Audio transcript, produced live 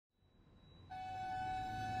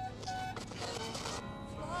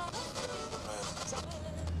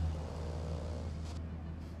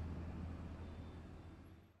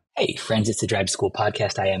Hey, friends, it's the Drive to School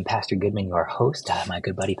podcast. I am Pastor Goodman, your host. My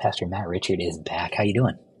good buddy, Pastor Matt Richard, is back. How you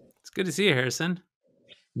doing? It's good to see you, Harrison.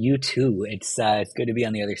 You too. It's good to be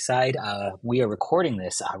on the other side. We are recording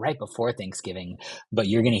this right before Thanksgiving, but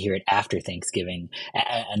you're going to hear it after Thanksgiving,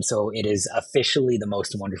 and so it is officially the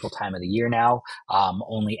most wonderful time of the year now.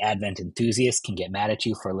 Only Advent enthusiasts can get mad at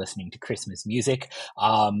you for listening to Christmas music,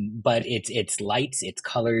 but it's lights, it's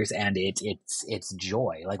colors, and it's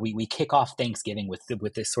joy. Like we kick off Thanksgiving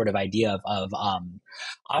with this sort of idea of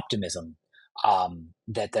optimism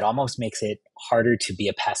that almost makes it harder to be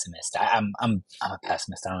a pessimist. I'm a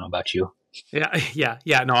pessimist. I don't know about you. Yeah,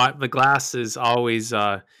 yeah. No, the glass is always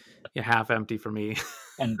half empty for me.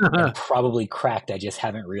 And probably cracked. I just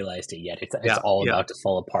haven't realized it yet. It's Yeah, all yeah. about to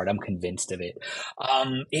fall apart. I'm convinced of it.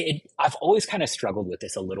 I've always kind of struggled with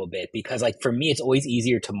this a little bit because, like, for me, it's always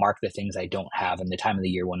easier to mark the things I don't have in the time of the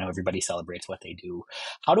year when everybody celebrates what they do.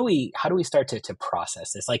 How do we start to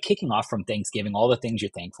process this? Like kicking off from Thanksgiving, all the things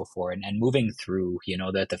you're thankful for, and moving through,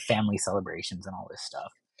 the family celebrations and all this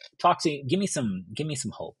stuff. Give me some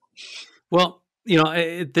hope. Well,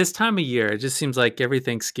 at this time of year, it just seems like every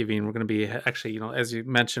Thanksgiving we're going to be actually, as you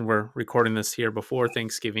mentioned, we're recording this here before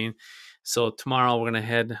Thanksgiving. So tomorrow we're going to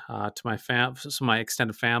head to my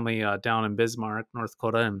extended family down in Bismarck, North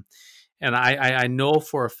Dakota, and I know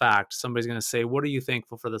for a fact somebody's going to say, "What are you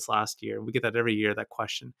thankful for this last year?" We get that every year, that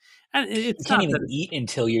question, and You it's can't not that. even eat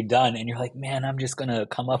until you're done, and you're like, man, I'm just gonna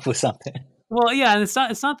come up with something. Well, yeah, and it's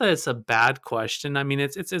not that it's a bad question. I mean,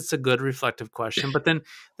 it's a good reflective question. But then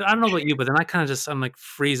I don't know about you, but then I'm like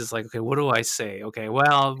freeze. It's like, okay, what do I say? Okay,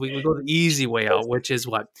 well, we go the easy way out, which is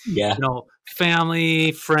what? Yeah.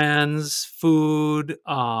 Family, friends, food,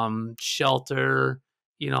 shelter,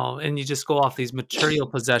 and you just go off these material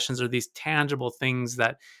possessions or these tangible things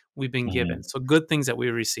that we've been Mhm. given. So good things that we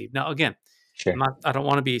receive. Now, again, Sure. I don't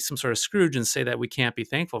want to be some sort of Scrooge and say that we can't be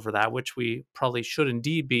thankful for that, which we probably should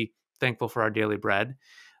indeed be thankful for our daily bread.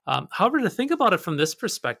 However, to think about it from this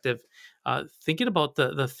perspective, thinking about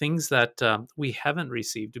the things that we haven't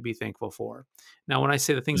received to be thankful for. Now, when I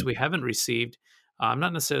say the things we haven't received, I'm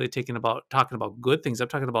not necessarily talking about good things. I'm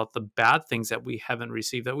talking about the bad things that we haven't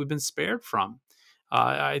received that we've been spared from.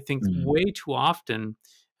 I think Mm. way too often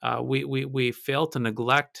we fail to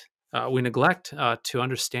neglect. We neglect to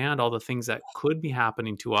understand all the things that could be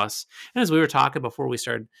happening to us. And as we were talking before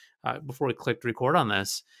we clicked record on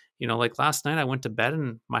this, like last night I went to bed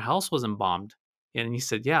and my house wasn't bombed. And he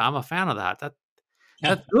said, "Yeah, I'm a fan of that.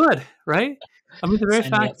 That's good, right?" I mean, the very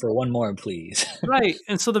Sign me fact, up for one more, please. right?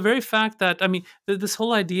 And so the very fact that, I mean, this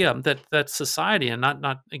whole idea that society, and not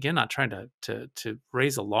trying to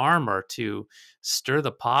raise alarm or to stir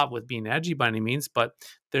the pot with being edgy by any means, but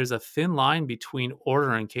there's a thin line between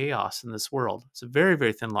order and chaos in this world. It's a very,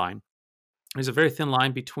 very thin line. There's a very thin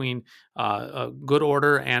line between good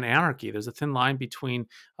order and anarchy. There's a thin line between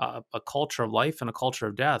a culture of life and a culture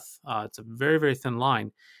of death. It's a very, very thin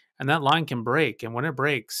line, and that line can break. And when it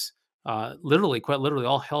breaks, literally, quite literally,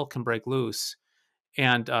 all hell can break loose,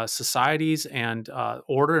 and societies and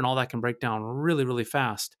order and all that can break down really, really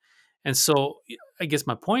fast. And so, I guess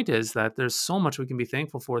my point is that there's so much we can be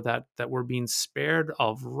thankful for that we're being spared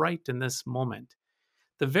of right in this moment.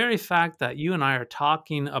 The very fact that you and I are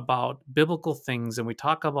talking about biblical things and we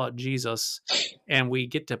talk about Jesus and we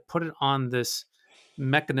get to put it on this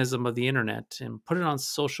mechanism of the internet and put it on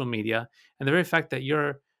social media, and the very fact that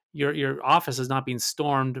your office is not being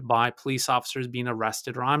stormed by police officers being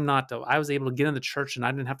arrested, or I was able to get in the church and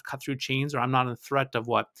I didn't have to cut through chains, or I'm not in threat of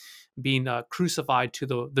being crucified to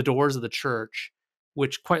the doors of the church,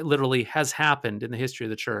 which quite literally has happened in the history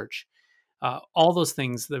of the church. All those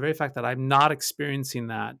things, the very fact that I'm not experiencing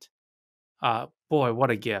that, boy, what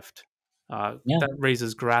a gift. Yeah. That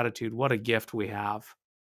raises gratitude. What a gift we have.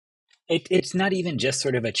 It's not even just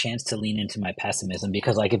sort of a chance to lean into my pessimism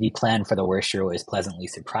because, like, if you plan for the worst, you're always pleasantly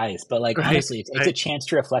surprised. But, like, Right, honestly, it's a right. chance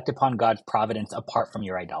to reflect upon God's providence apart from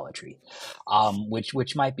your idolatry,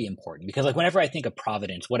 which might be important because, like, whenever I think of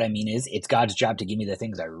providence, what I mean is it's God's job to give me the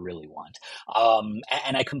things I really want,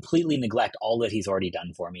 and I completely neglect all that He's already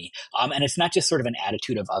done for me. And it's not just sort of an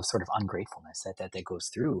attitude of sort of ungratefulness that goes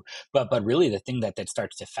through, but really the thing that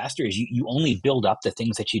starts to fester is you only build up the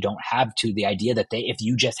things that you don't have to the idea that if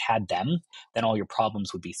you just had them, then all your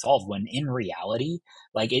problems would be solved. When in reality,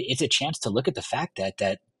 like it's a chance to look at the fact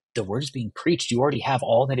that the word is being preached. You already have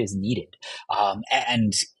all that is needed,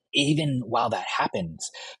 and even while that happens,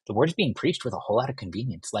 the word is being preached with a whole lot of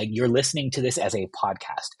convenience. Like you're listening to this as a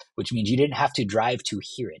podcast, which means you didn't have to drive to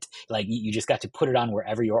hear it. Like you just got to put it on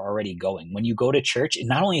wherever you're already going. When you go to church,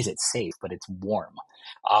 not only is it safe, but it's warm.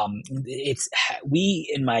 It's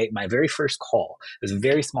we in my very first call. It was a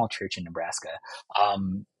very small church in Nebraska.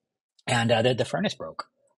 and the furnace broke.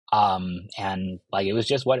 And like it was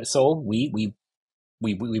just what. So we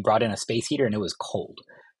brought in a space heater, and it was cold,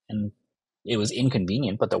 and it was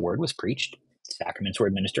inconvenient, but the word was preached. Sacraments were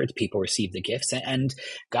administered. People received the gifts, and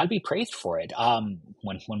God be praised for it.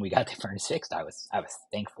 When we got the furnace fixed, I was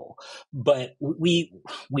thankful. But we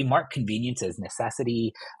mark convenience as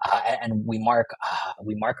necessity, and we mark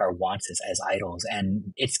our wants as idols.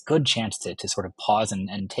 And it's good chance to sort of pause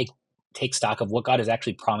and take stock of what God is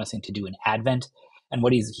actually promising to do in Advent, and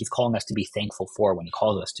what He's calling us to be thankful for when He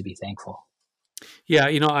calls us to be thankful. Yeah,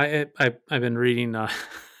 I've been reading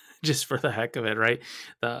just for the heck of it, right?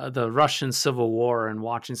 The Russian Civil War and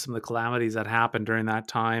watching some of the calamities that happened during that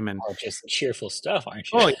time, and Oh, just cheerful stuff,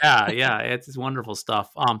 aren't you? oh yeah, yeah, it's wonderful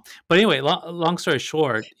stuff. But anyway, long story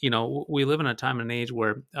short, we live in a time and an age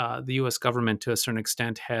where the U.S. government, to a certain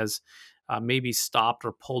extent, has maybe stopped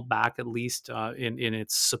or pulled back at least in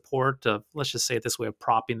its support of, let's just say it this way, of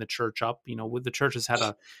propping the church up. With the church has had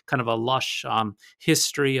a kind of a lush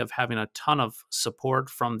history of having a ton of support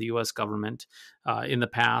from the U.S. government in the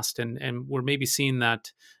past, and we're maybe seeing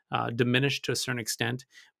that diminished to a certain extent,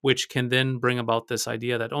 which can then bring about this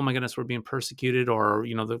idea that, oh my goodness, we're being persecuted, or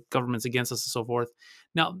the government's against us and so forth.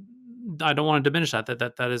 Now, I don't want to diminish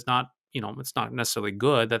that is not, it's not necessarily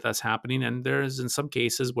good that that's happening, and there is in some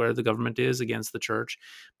cases where the government is against the church.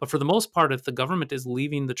 But for the most part, if the government is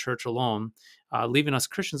leaving the church alone, leaving us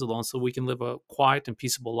Christians alone so we can live a quiet and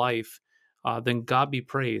peaceable life, then God be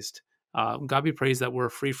praised. God be praised that we're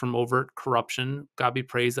free from overt corruption. God be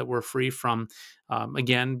praised that we're free from,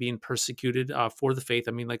 again, being persecuted for the faith.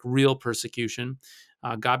 I mean, like real persecution.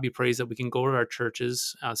 God be praised that we can go to our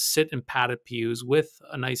churches, sit in padded pews with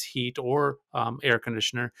a nice heat or air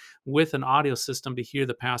conditioner, with an audio system to hear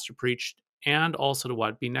the pastor preach, and also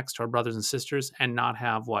to be next to our brothers and sisters, and not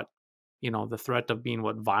have the threat of being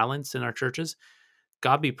violence in our churches.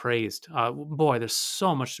 God be praised. Boy, there's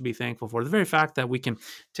so much to be thankful for. The very fact that we can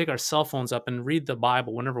take our cell phones up and read the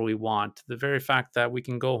Bible whenever we want. The very fact that we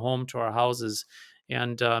can go home to our houses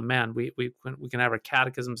and, man, we can have our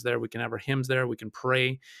catechisms there. We can have our hymns there. We can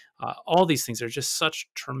pray. All these things are just such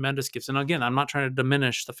tremendous gifts. And again, I'm not trying to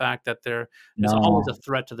diminish the fact that there is always a No,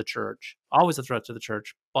 threat to the church, always a threat to the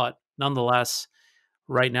church. But nonetheless,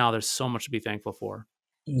 right now, there's so much to be thankful for.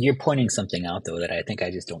 you're pointing something out though that I think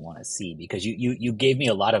I just don't want to see, because you gave me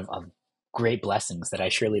a lot of great blessings that I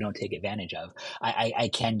surely don't take advantage of. I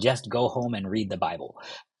can just go home and read the Bible,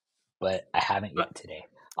 but I haven't Right. yet today.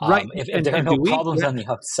 Right. If there are And no do we? problems Yeah. on the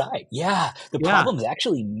outside, yeah, the Yeah. problem is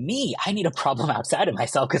actually me. I need a problem outside of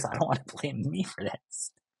myself because I don't want to blame me for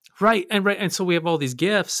this. Right, and so we have all these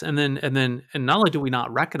gifts, and not only do we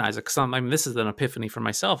not recognize it, because I mean, this is an epiphany for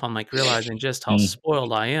myself. I'm like realizing just how Mm,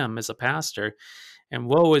 spoiled I am as a pastor, and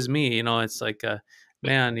woe is me. It's like,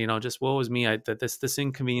 man, just woe is me. That this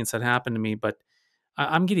inconvenience that happened to me, but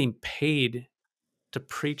I'm getting paid to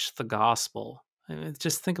preach the gospel. I mean,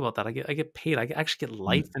 just think about that. I get paid. I actually get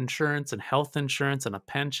life mm, insurance and health insurance and a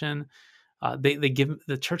pension.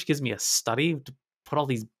 The church gives me a study to put all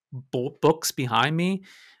these books behind me,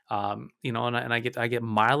 and I get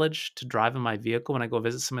mileage to drive in my vehicle when I go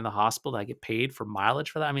visit someone in the hospital. I get paid for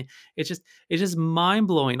mileage for that. I mean, it's just mind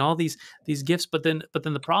blowing, all these gifts. But then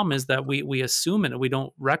the problem is that we assume it and we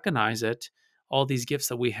don't recognize it. All these gifts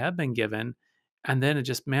that we have been given, and then it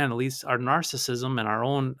just, man, at least our narcissism and our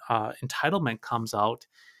own entitlement comes out,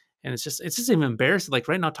 and it's just even embarrassing. Like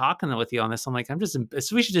right now, talking with you on this, I'm like,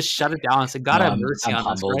 we should just shut it down and say, God no, have I'm mercy I'm on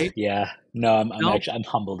us, humbled. right? Yeah, no, I'm No, actually I'm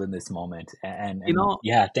humbled in this moment, you and know,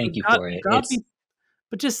 yeah, thank you God, for it. God It's be,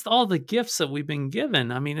 but just all the gifts that we've been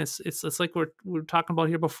given. I mean, it's like we're talking about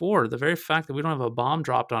here before. The very fact that we don't have a bomb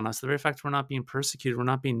dropped on us, the very fact that we're not being persecuted, we're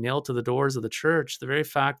not being nailed to the doors of the church, the very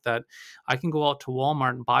fact that I can go out to Walmart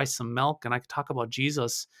and buy some milk and I can talk about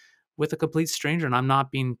Jesus with a complete stranger and I'm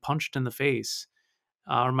not being punched in the face,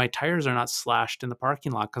 or my tires are not slashed in the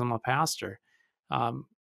parking lot because I'm a pastor. Um,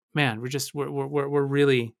 Man, we're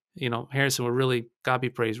really, Harrison, we're really, God be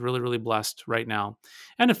praised, really, really blessed right now.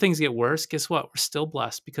 And if things get worse, guess what? We're still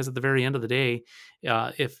blessed, because at the very end of the day,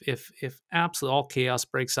 if absolutely all chaos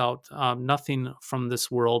breaks out, nothing from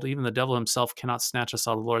this world, even the devil himself, cannot snatch us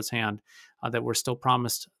out of the Lord's hand. That we're still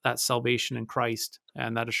promised that salvation in Christ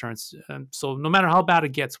and that assurance. And so, no matter how bad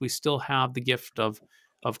it gets, we still have the gift of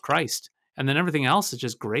Christ, and then everything else is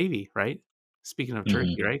just gravy, right? Speaking of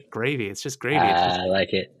turkey, mhm. right? Gravy. It's just gravy. It's just I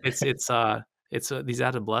like it. it's it's uh it's these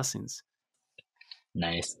added blessings.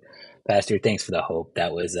 Nice, Pastor. Thanks for the hope.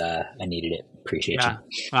 That was I needed it. Appreciate you.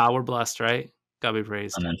 Yeah. We're blessed, right? God be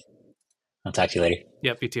praised. Amen. I'll talk to you later.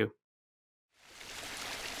 Yep, you too.